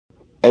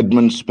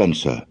Edmund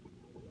Spenser.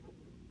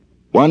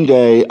 One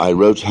day I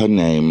wrote her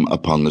name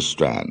upon the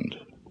strand.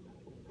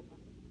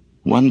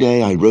 One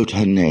day I wrote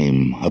her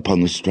name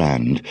upon the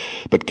strand,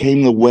 but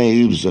came the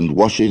waves and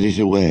washed it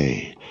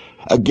away.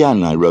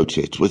 Again I wrote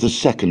it with a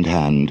second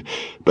hand,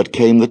 but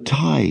came the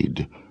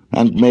tide,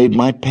 and made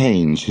my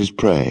pains his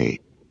prey.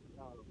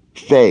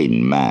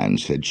 Vain man,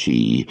 said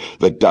she,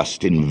 that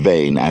dost in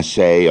vain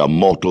assay a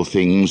mortal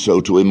thing so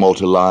to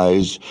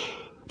immortalize,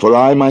 for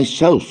I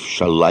myself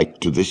shall like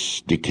to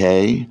this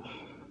decay,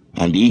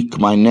 and eke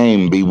my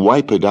name be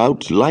wiped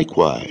out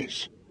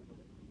likewise.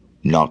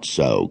 Not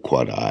so,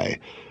 quod I,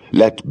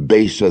 let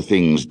baser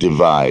things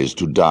devise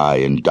to die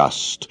in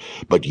dust,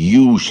 but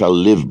you shall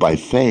live by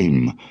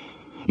fame.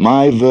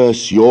 My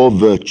verse your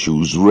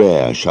virtues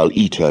rare shall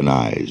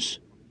eternize,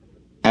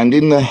 and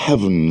in the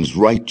heavens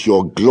write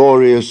your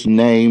glorious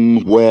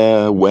name,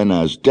 where, when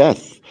as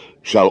death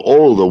shall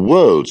all the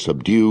world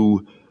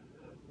subdue,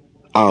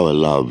 our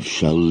love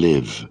shall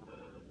live,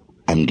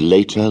 and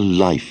later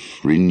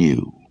life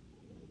renew.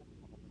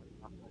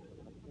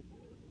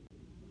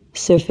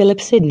 Sir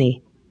Philip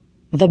Sidney,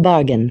 The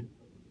Bargain.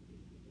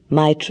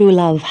 My true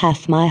love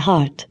hath my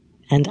heart,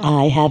 and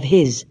I have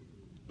his,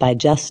 by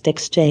just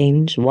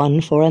exchange one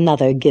for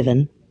another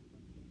given.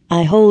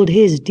 I hold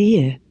his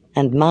dear,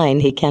 and mine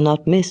he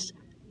cannot miss.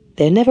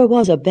 There never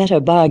was a better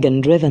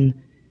bargain driven.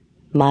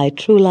 My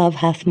true love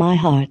hath my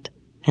heart,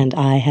 and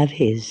I have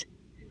his.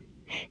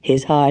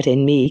 His heart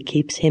in me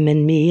keeps him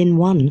and me in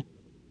one.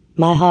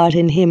 My heart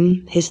in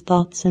him his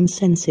thoughts and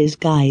senses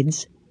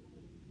guides.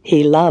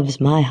 He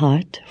loves my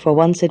heart, for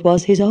once it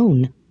was his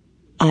own.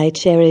 I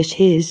cherish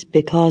his,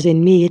 because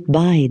in me it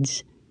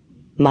bides.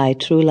 My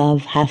true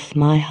love hath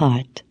my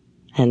heart,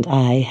 and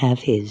I have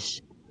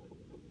his.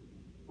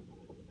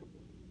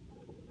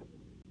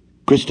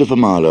 Christopher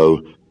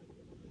Marlowe,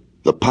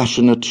 The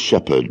Passionate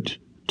Shepherd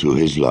to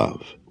His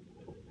Love.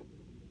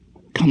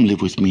 Come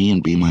live with me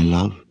and be my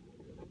love,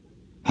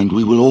 and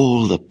we will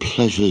all the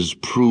pleasures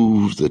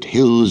prove that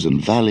hills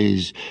and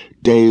valleys,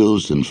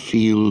 dales and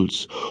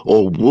fields,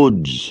 or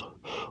woods,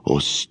 or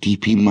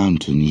steepy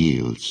mountain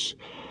yields.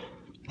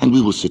 And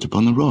we will sit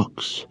upon the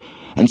rocks,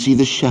 and see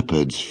the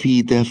shepherds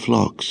feed their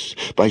flocks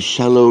by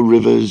shallow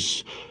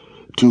rivers,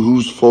 to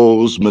whose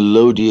falls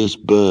melodious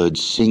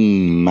birds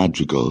sing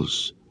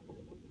madrigals.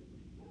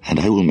 And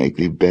I will make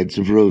thee beds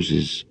of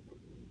roses,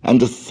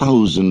 and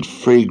 1,000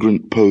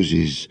 fragrant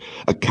posies,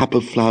 a cap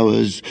of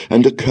flowers,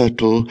 and a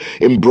kirtle,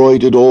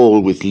 embroidered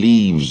all with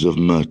leaves of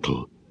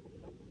myrtle.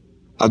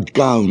 A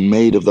gown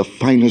made of the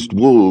finest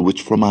wool,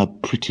 which from our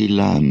pretty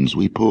lambs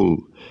we pull.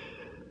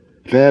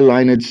 Fair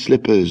lined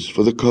slippers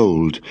for the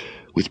cold,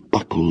 with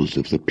buckles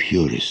of the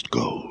purest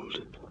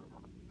gold.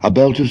 A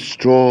belt of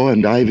straw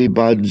and ivy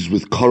buds,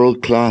 with coral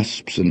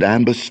clasps and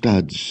amber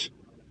studs.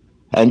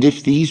 And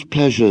if these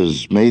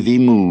pleasures may thee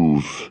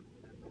move,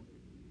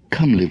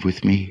 come live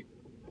with me,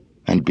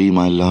 and be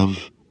my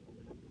love.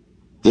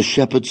 The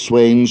shepherd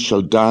swains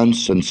shall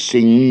dance and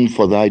sing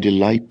for thy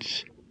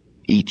delight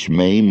each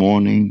May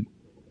morning.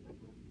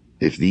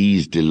 If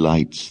these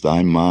delights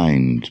thy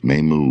mind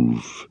may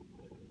move,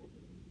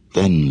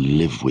 then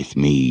live with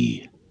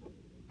me,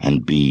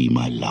 and be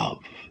my love.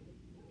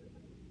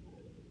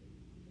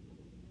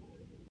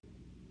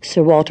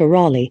 Sir Walter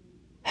Raleigh,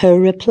 Her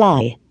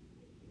Reply.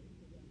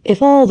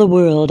 If all the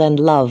world and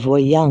love were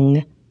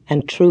young,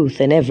 and truth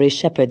in every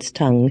shepherd's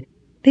tongue,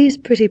 these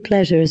pretty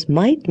pleasures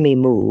might me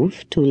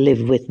move to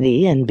live with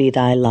thee and be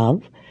thy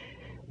love.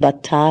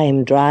 But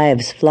time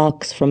drives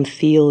flocks from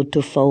field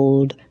to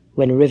fold,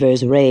 when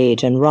rivers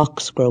rage and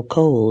rocks grow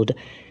cold,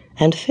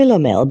 and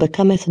Philomel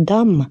becometh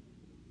dumb.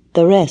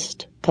 The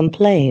rest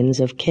complains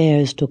of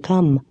cares to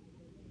come.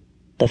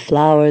 The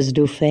flowers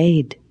do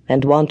fade,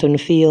 and wanton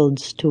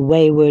fields to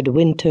wayward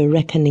winter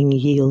reckoning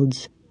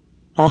yields.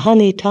 A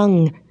honey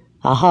tongue,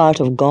 a heart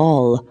of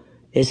gall,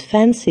 is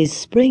fancy's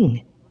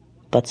spring,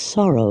 but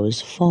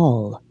sorrow's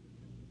fall.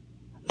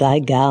 Thy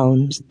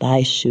gowns,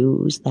 thy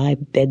shoes, thy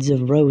beds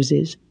of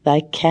roses,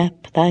 thy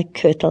cap, thy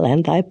kirtle,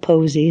 and thy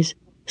posies,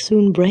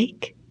 soon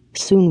break,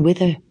 soon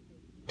wither,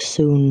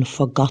 soon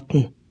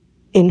forgotten,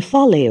 in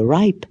folly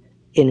ripe,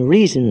 in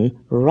reason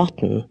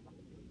rotten.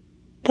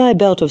 Thy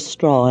belt of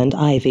straw and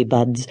ivy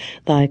buds,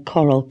 thy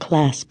coral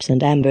clasps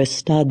and amber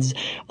studs,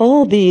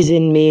 all these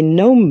in me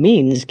no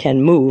means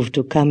can move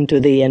to come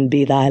to thee and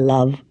be thy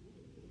love.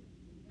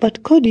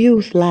 But could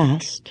youth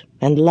last,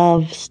 and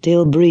love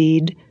still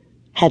breed,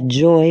 had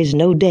joys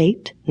no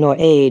date, nor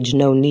age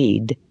no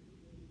need,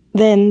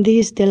 then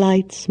these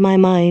delights my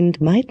mind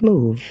might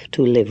move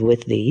to live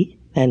with thee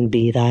and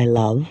be thy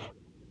love.